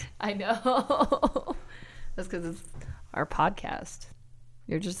 minutes. I know. That's because it's our podcast.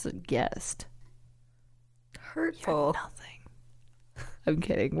 You're just a guest. Hurtful. You're nothing. I'm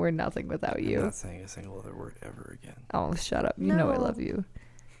kidding. We're nothing without you. I'm not saying a single other word ever again. Oh, shut up. You know I love you.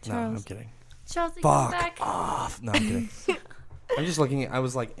 Charles. No, I'm kidding. Charles, fuck back. off. No, I'm kidding. I'm just looking I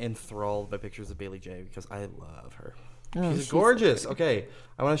was like enthralled by pictures of Bailey J because I love her. She's gorgeous. Okay,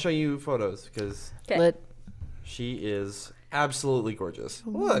 I want to show you photos because she is absolutely gorgeous.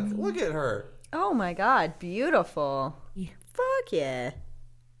 Look at her. Oh my god, beautiful. Fuck yeah.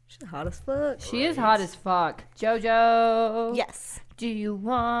 She's hot as fuck. She is hot as fuck. Jojo. Yes. Do you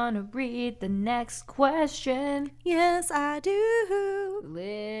want to read the next question? Yes, I do.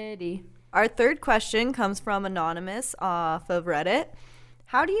 Liddy. Our third question comes from Anonymous off of Reddit.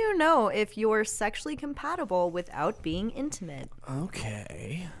 How do you know if you're sexually compatible without being intimate?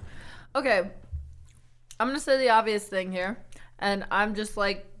 Okay. I'm going to say the obvious thing here. And I'm just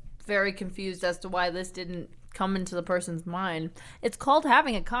like very confused as to why this didn't come into the person's mind. It's called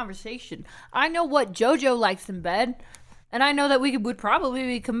having a conversation. I know what JoJo likes in bed. And I know that we would probably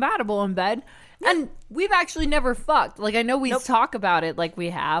be compatible in bed. And we've actually never fucked. Like, I know we talk about it like we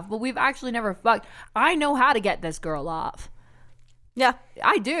have, but we've actually never fucked. I know how to get this girl off. Yeah.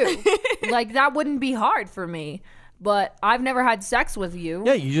 I do. Like, that wouldn't be hard for me. But I've never had sex with you.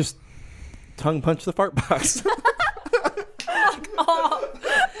 Yeah, you just tongue punch the fart box.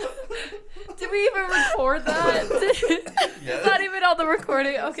 Did we even record that? It's not even on the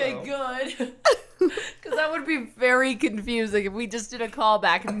recording. Okay, good. Because that would be very confusing if we just did a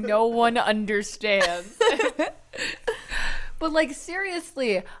callback and no one understands. But like,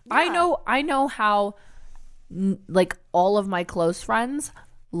 seriously, I know how like all of my close friends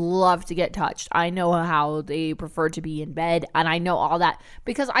love to get touched. I know how they prefer to be in bed, and I know all that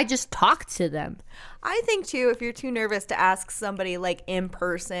because I just talk to them. I think too, if you're too nervous to ask somebody like in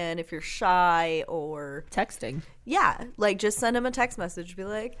person, if you're shy or texting, like just send them a text message, be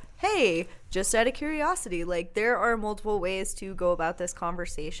like, hey, just out of curiosity, like there are multiple ways to go about this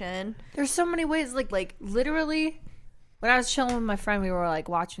conversation. There's so many ways, like literally when I was chilling with my friend, we were like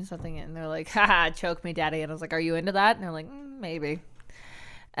watching something and they're like, haha, choke me daddy, and I was like, are you into that? And they're like, maybe.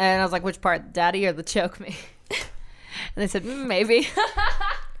 And I was like, which part, daddy or the choke me? And they said, maybe.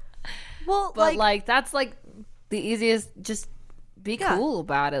 Well, but like that's like the easiest. Just be cool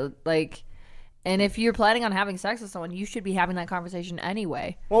about it. Like, and if you're planning on having sex with someone, you should be having that conversation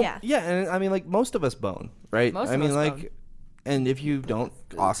anyway. Well, yeah, and I mean, like most of us bone, right? Most I of mean, us like, bone. And if you don't,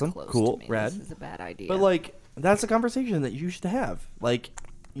 awesome, cool, rad. This is a bad idea. But like, that's a conversation that you should have. Like,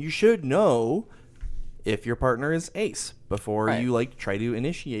 you should know if your partner is ace before you like try to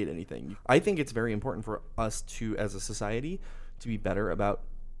initiate anything. I think it's very important for us to, as a society, to be better about.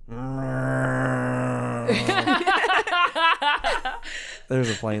 There's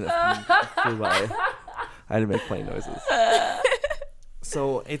a plane that flew by. I had to make plane noises.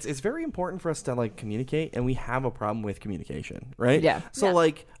 So it's very important for us to like communicate, and we have a problem with communication, right? Yeah. So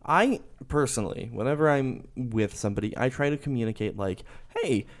like, I personally, whenever I'm with somebody, I try to communicate like,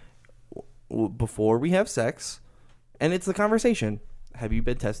 hey, before we have sex, and it's the conversation. Have you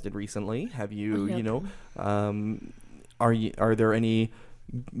been tested recently? Have you, you know, are there any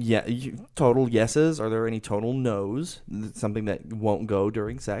total yeses? Are there any total nos? Something that won't go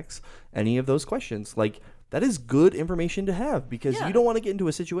during sex? Any of those questions, like. That is good information to have because you don't want to get into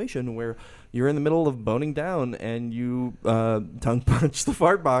a situation where you're in the middle of boning down and you tongue punch the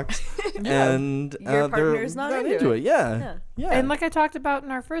fart box and your partner's not into it. Yeah. And like I talked about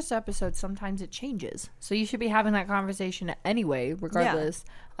in our first episode, sometimes it changes. So you should be having that conversation anyway, regardless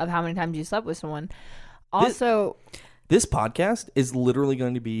of how many times you slept with someone. Also, this podcast is literally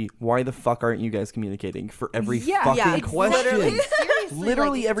going to be, why the fuck aren't you guys communicating for every fucking question?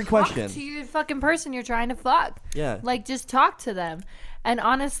 Literally like, every question. Talk to your fucking person you're trying to fuck. Yeah. Like, just talk to them. And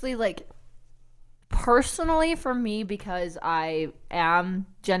honestly, like, personally for me, because I am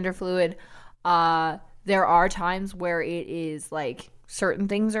gender fluid, there are times where it is, like, certain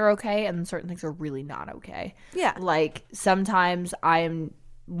things are okay and certain things are really not okay. Yeah. Like sometimes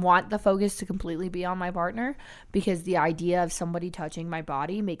want the focus to completely be on my partner because the idea of somebody touching my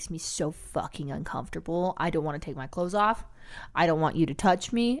body makes me so fucking uncomfortable. I don't want to take my clothes off. I don't want you to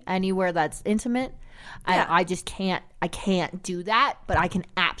touch me anywhere that's intimate. And I just can't do that, but I can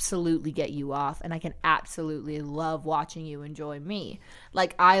absolutely get you off, and I can absolutely love watching you enjoy me.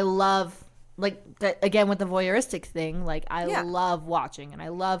 Like I love, like that, again with the voyeuristic thing, like I love watching and I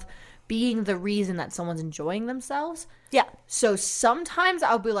love being the reason that someone's enjoying themselves. Yeah. So sometimes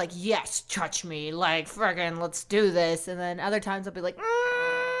I'll be like, yes, touch me, like friggin' let's do this. And then other times I'll be like,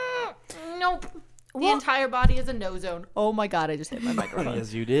 nope. The entire body is a no zone. Oh my God, I just hit my microphone.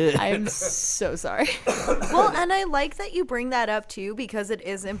 Yes, you did. I am so sorry. Well, and I like that you bring that up too, because it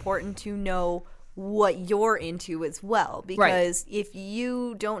is important to know what you're into as well. Because if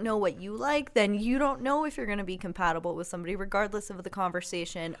you don't know what you like, then you don't know if you're going to be compatible with somebody, regardless of the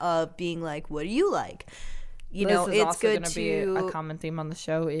conversation of being like, what do you like? You know, it's good to be a common theme on the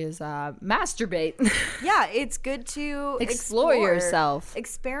show is masturbate. Yeah, it's good to explore yourself,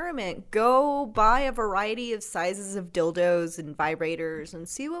 experiment, go buy a variety of sizes of dildos and vibrators and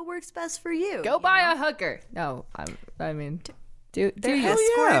see what works best for you. Go buy a hooker. No, I mean, do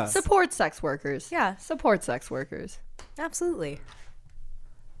you support sex workers? Yeah, support sex workers. Absolutely.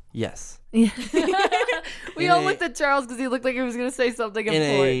 Yes. We all looked at Charles because he looked like he was going to say something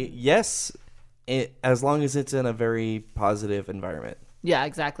important. Yes. As long as it's in a very positive environment. Yeah,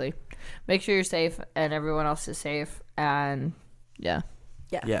 exactly. Make sure you're safe and everyone else is safe. And yeah.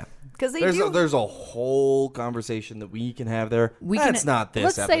 Because there's a whole conversation that we can have there. That's not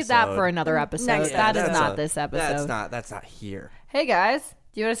this episode. Let's save that for another episode. That is not this episode. That's not here. Hey guys,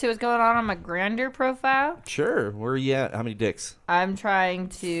 do you want to see what's going on my Grindr profile? Sure. Where are you at? How many dicks? I'm trying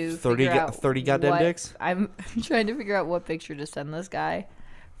to 30 goddamn dicks? I'm trying to figure out what picture to send this guy.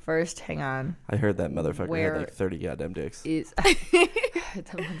 First, hang on. I heard that motherfucker had like 30 goddamn dicks. The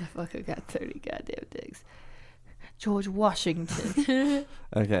motherfucker got 30 goddamn dicks. George Washington.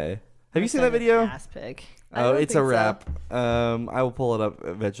 Okay. Have you seen that video? Ass pic. Oh, it's a wrap. I will pull it up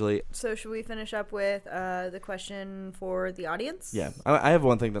eventually. So should we finish up with the question for the audience? Yeah. I have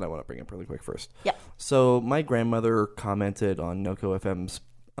one thing that I want to bring up really quick first. Yeah. So my grandmother commented on NoCo FM's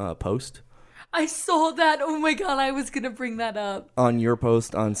post. I saw that. Oh my God, I was going to bring that up. On your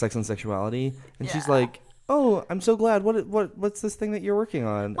post on sex and sexuality. And she's like, oh, I'm so glad. What's this thing that you're working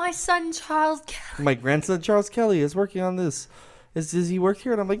on? My son, Charles Kelly. My grandson, Charles Kelly, is working on this. Does he work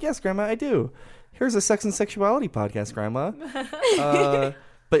here? And I'm like, yes, Grandma, I do. Here's a sex and sexuality podcast, Grandma.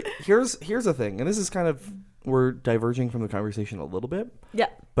 But here's the thing. And this is kind of, we're diverging from the conversation a little bit. Yeah.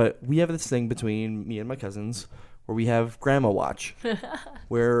 But we have this thing between me and my cousins where we have Grandma Watch.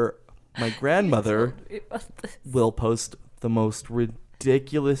 Where my grandmother will post the most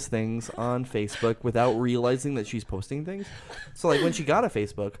ridiculous things on Facebook without realizing that she's posting things. So like when she got a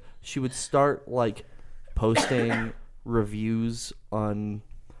Facebook, she would start like posting reviews on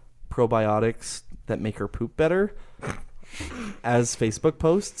probiotics that make her poop better as Facebook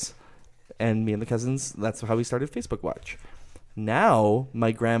posts. And me and the cousins, that's how we started Facebook Watch. Now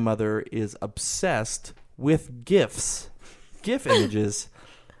my grandmother is obsessed with GIF images.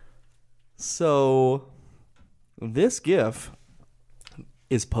 So, this GIF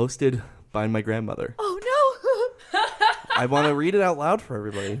is posted by my grandmother. Oh, no. I want to read it out loud for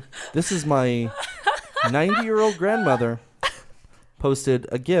everybody. This is my 90-year-old grandmother posted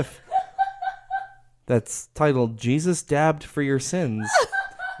a GIF that's titled, Jesus Dabbed for Your Sins.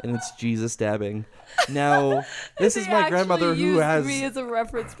 And it's Jesus dabbing. Now, this is my grandmother who has... me as a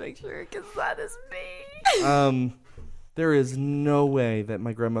reference picture, because that is me. There is no way that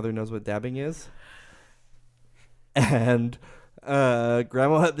my grandmother knows what dabbing is. And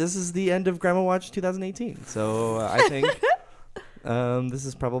Grandma, this is the end of Grandma Watch 2018. So I think this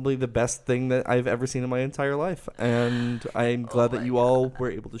is probably the best thing that I've ever seen in my entire life. And I'm glad that you all were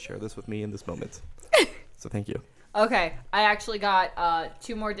able to share this with me in this moment. So thank you. Okay, I actually got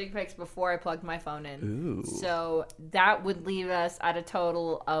 2 more dick pics before I plugged my phone in. Ooh. So that would leave us at a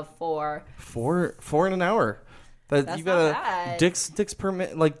total of 4. 4 in an hour. That's you've got not bad. dicks per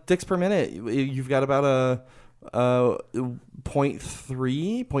minute. You've got about a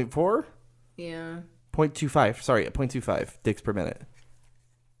 0.3, 0.4? Yeah. 0.25. Sorry, 0.25 dicks per minute.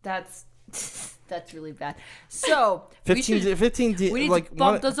 That's really bad. So 15. We need to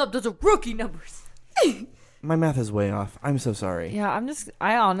bump those up. Those are rookie numbers. My math is way off. I'm so sorry. Yeah, I'm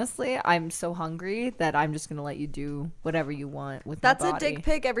so hungry that I'm just gonna let you do whatever you want with That's my body. a dick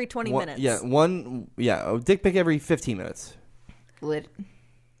pic every 20 minutes. Yeah, a dick pic every 15 minutes. Lit.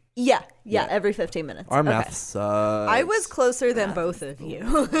 Yeah, every 15 minutes. Our math sucks. I was closer than both of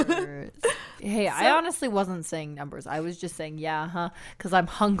you. Hey, I honestly wasn't saying numbers. I was just saying, because I'm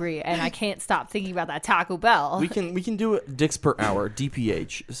hungry and I can't stop thinking about that Taco Bell. We can do it dicks per hour,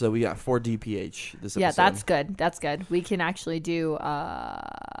 DPH. So we got 4 DPH this episode. Yeah, that's good. That's good. We can actually do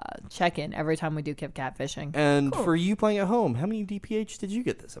check-in every time we do Kit Kat fishing. And for you playing at home, how many DPH did you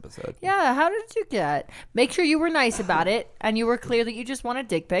get this episode? Yeah, how did you get? Make sure you were nice about it and you were clear that you just wanted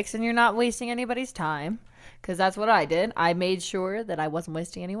dick pics and you're not wasting anybody's time. Because that's what I did. I made sure that I wasn't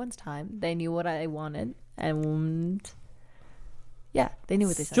wasting anyone's time. They knew what I wanted. And yeah, they knew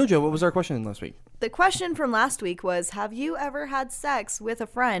what they said. Jojo, what was our question last week? The question from last week was, have you ever had sex with a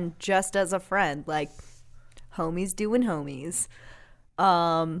friend just as a friend? Like, homies doing homies.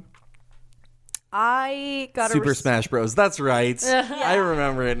 I got Super Smash Bros. That's right. I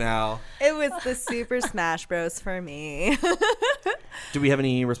remember it now. It was the Super Smash Bros. For me. Do we have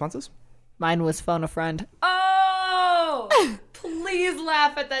any responses? Mine was phone a friend. Oh! Please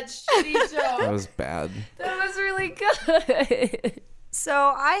laugh at that shitty joke. That was bad. That was really good. So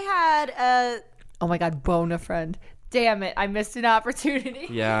I had oh my god, bone a friend. Damn it, I missed an opportunity.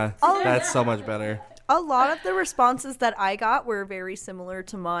 Yeah, that's so much better. A lot of the responses that I got were very similar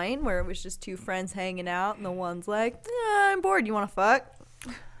to mine, where it was just two friends hanging out, and the one's like, I'm bored, you want to fuck?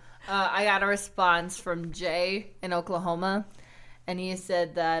 I got a response from Jay in Oklahoma, and he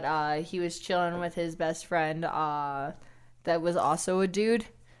said that he was chilling with his best friend that was also a dude.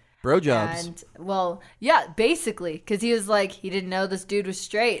 Bro jobs. And, well, yeah, basically, because he was like, he didn't know this dude was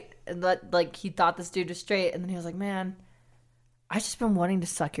straight, and like he thought this dude was straight, and then he was like, man, I've just been wanting to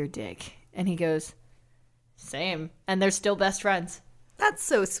suck your dick. And he goes, same. And they're still best friends. That's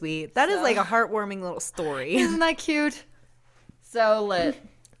so sweet. That is like a heartwarming little story. Isn't that cute? So lit.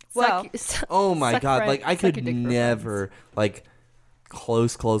 Well, oh my god, like I could never never like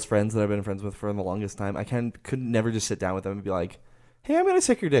close friends that I've been friends with for the longest time. I could never just sit down with them and be like, hey, I'm gonna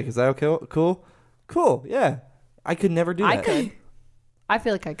suck your dick. Is that okay? Cool. Yeah. I could never do that. I could. I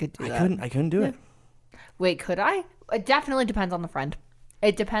feel like I could do that. I couldn't do it. Wait, could I? It definitely depends on the friend.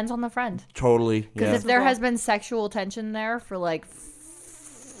 It depends on the friend. Totally. Because if there has been sexual tension there for like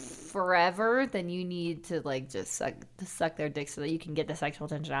forever, then you need to like just suck their dick so that you can get the sexual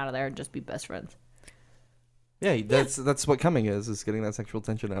tension out of there and just be best friends. Yeah, that's what coming is getting that sexual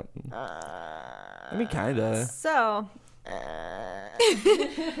tension out. I mean, kinda. So,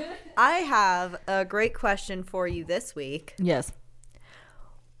 I have a great question for you this week. Yes.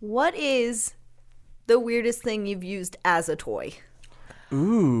 What is the weirdest thing you've used as a toy?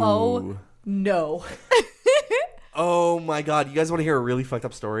 Ooh. Oh, no. Oh my god, you guys want to hear a really fucked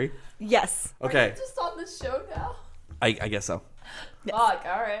up story? Yes. Okay. Are you just on the show now? I guess so. Yes. Fuck,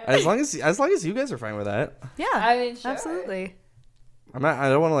 all right. As long as you guys are fine with that. Yeah. I mean, sure. Absolutely. I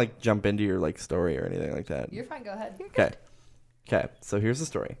don't want to like jump into your like story or anything like that. You're fine, go ahead. Okay. So here's the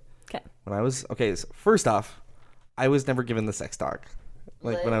story. Okay. When I was so first off, I was never given the sex talk.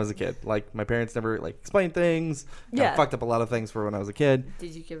 Like when I was a kid. Like my parents never like explained things. Yeah. I fucked up a lot of things for when I was a kid.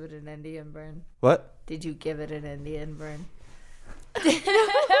 Did you give it an Indian burn? What? Did you give it an Indian burn?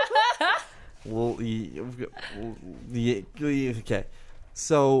 Well, okay.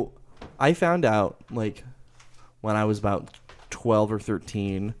 So I found out like when I was about 12 or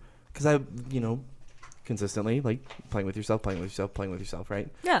 13 because I, consistently like playing with yourself, right?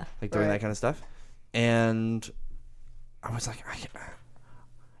 Yeah. Like doing that kind of stuff. And I was like,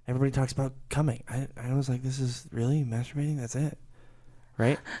 everybody talks about coming. I was like, this is really masturbating? That's it.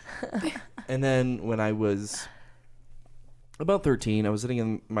 Right? And then when I was about 13, I was sitting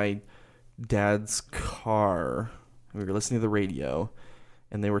in my dad's car. We were listening to the radio,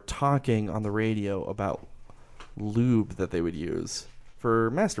 and they were talking on the radio about lube that they would use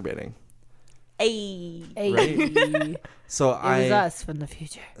for masturbating. Hey. Right? So It was us from the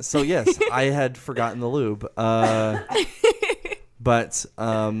future. So yes, I had forgotten the lube. But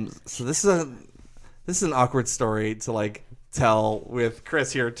so this is an awkward story to like tell with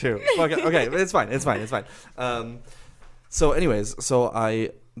Chris here too. Okay, it's fine. So anyways,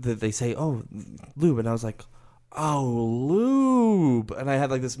 they say, oh, lube, and I was like, oh, lube, and I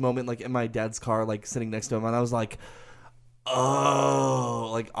had like this moment like in my dad's car, like sitting next to him, and I was like, oh,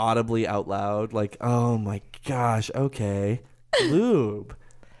 like audibly out loud, like, oh my gosh, okay, lube,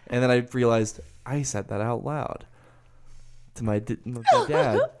 and then I realized I said that out loud to my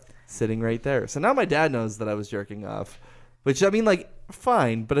dad sitting right there. So now my dad knows that I was jerking off, which I mean, like,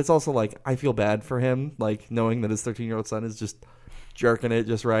 fine, but it's also like I feel bad for him, like knowing that his 13-year-old son is just jerking it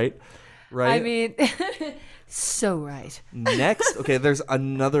just right. I mean, So right. Next, okay, there's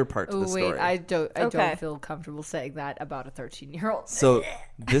another part to the story. Wait, I don't feel comfortable saying that about a 13-year-old. So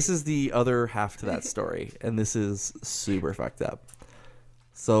this is the other half to that story, and this is super fucked up.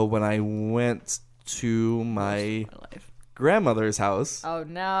 So when I went to my grandmother's house, oh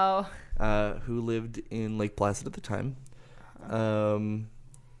no, who lived in Lake Placid at the time,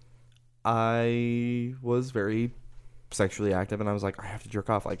 I was very sexually active, and I was like, I have to jerk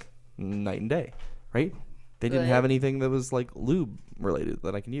off like night and day, right? They didn't have anything that was like lube related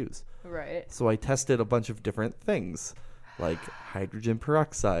that I can use. Right. So I tested a bunch of different things, like hydrogen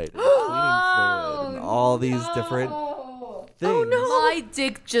peroxide, and cleaning fluid, and all these different things. Oh no! My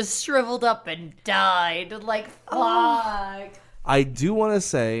dick just shriveled up and died. Like fuck. I do want to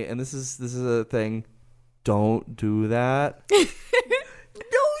say, and this is a thing, don't do that. No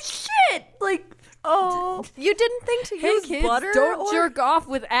shit. Like, oh, you didn't think to use kids, butter? Don't jerk off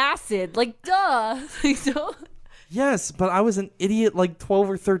with acid. Like, duh. Like, don't. Yes, but I was an idiot, like 12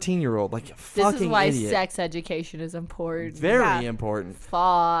 or 13-year-old, like a fucking This is why idiot. sex education is important. Very important.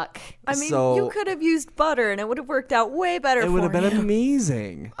 Fuck. I mean, you could have used butter, and it would have worked out way better. It would have been you.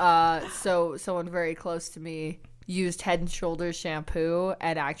 amazing. So someone very close to me used Head and Shoulders shampoo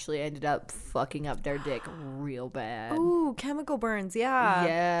and actually ended up fucking up their dick real bad. Ooh, chemical burns. Yeah.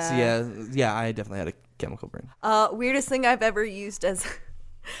 Yeah. So yeah, I definitely had a chemical burn. Weirdest thing I've ever used as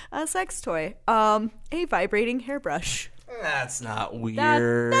a sex toy. A vibrating hairbrush. That's not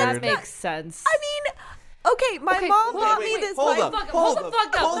weird. That makes sense. I mean, okay, my mom bought me this. Hold the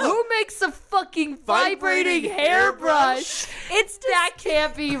fuck up. Who makes a fucking vibrating hairbrush? That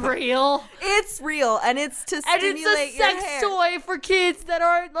can't be real. It's real, and it's to And stimulate it's a your sex hair. toy for kids that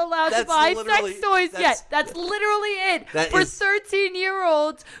aren't allowed to buy sex toys yet. That's literally it. For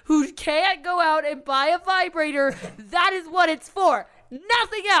 13-year-olds who can't go out and buy a vibrator, that is what it's for.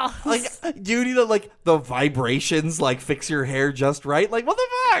 Nothing else. Like, do you need to, like, the vibrations, like, fix your hair just right? Like, what the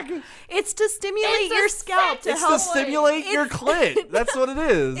fuck? It's to stimulate your scalp It's to stimulate your clit. That's what it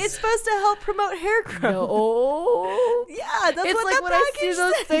is. It's supposed to help promote hair growth. No. Yeah, that's It's what like that when I see package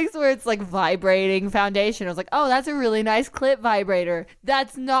those said. things where it's like vibrating foundation. I was like, oh, that's a really nice clit vibrator.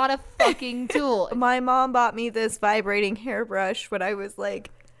 That's not a fucking tool. My mom bought me this vibrating hairbrush when I was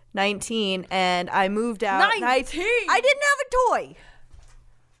like 19, and I moved out. 19? I didn't have a toy.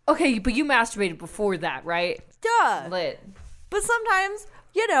 Okay, but you masturbated before that, right? Duh. Lit. But sometimes,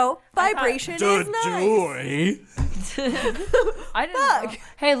 you know, vibration is nice. I didn't know.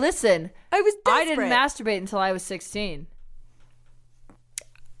 Hey, listen. I was I didn't desperate. masturbate until I was 16.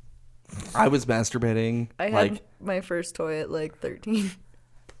 I was masturbating. I had my first toy at like 13.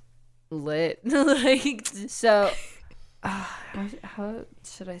 Lit. Like, so, how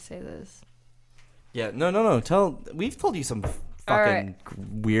should I say this? Yeah, no. We've told you some fucking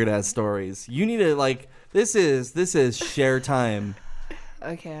weird ass stories. You need to, like, this is share time.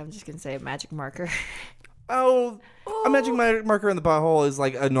 Okay, I'm just gonna say a magic marker. Oh, a magic marker in the butthole is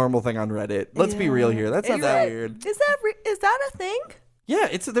like a normal thing on Reddit. Let's be real here. That's not that weird. Is that a thing?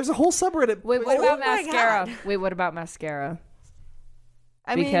 Yeah, there's a whole subreddit. Wait, what about my mascara? God. Wait, what about mascara?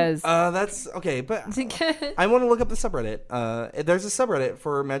 I mean, Because that's okay, but I want to look up the subreddit. There's a subreddit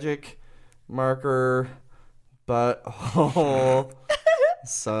for magic marker butthole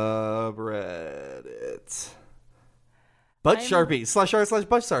subreddit. Butt Sharpies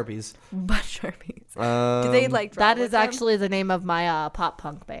 /r/butt Sharpies. Butt Sharpies. Do they like draw that with is them? actually the name of my pop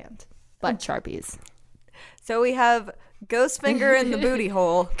punk band, Butt Sharpies. So we have ghost finger in the booty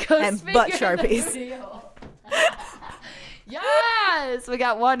hole and butt Sharpies. Yes, we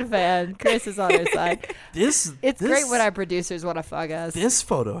got one fan. Chris is on our side. It's great when our producers want to fuck us. This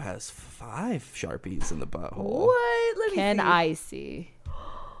photo has 5 Sharpies in the butthole. What? Let me Can see. I see?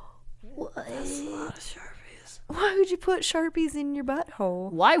 What? That's a lot of Sharpies. Why would you put Sharpies in your butthole?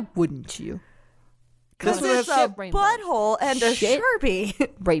 Why wouldn't you? Because This one it's has a rainbows. butthole and a Shit. Sharpie.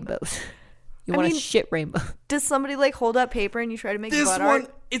 Rainbows. You I want mean- a shit rainbow? Does somebody like hold up paper and you try to make This butt one,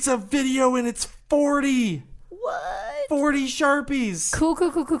 art? it's a video and it's 40. What? 40 Sharpies. Cool.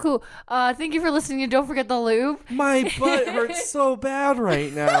 Thank you for listening, and don't forget the lube. My butt hurts so bad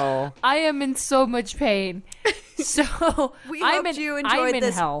right now. I am in so much pain. So We I'm hope in, you I'm enjoyed in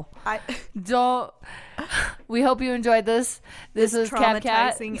this. hell. I, Don't. We hope you enjoyed this. This was CapCat.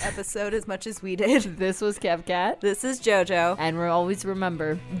 traumatizing episode as much as we did. This was CapCat. This is JoJo. And we'll always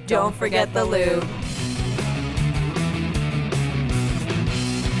remember, Don't forget the lube.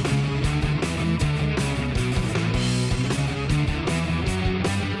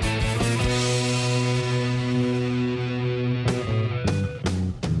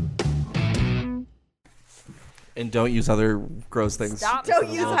 And don't use other gross things. Stop. Don't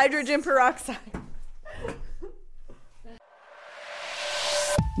use hydrogen peroxide.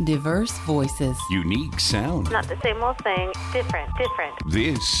 Diverse voices. Unique sound. Not the same old thing, different.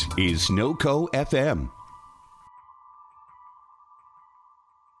 This is NoCo FM.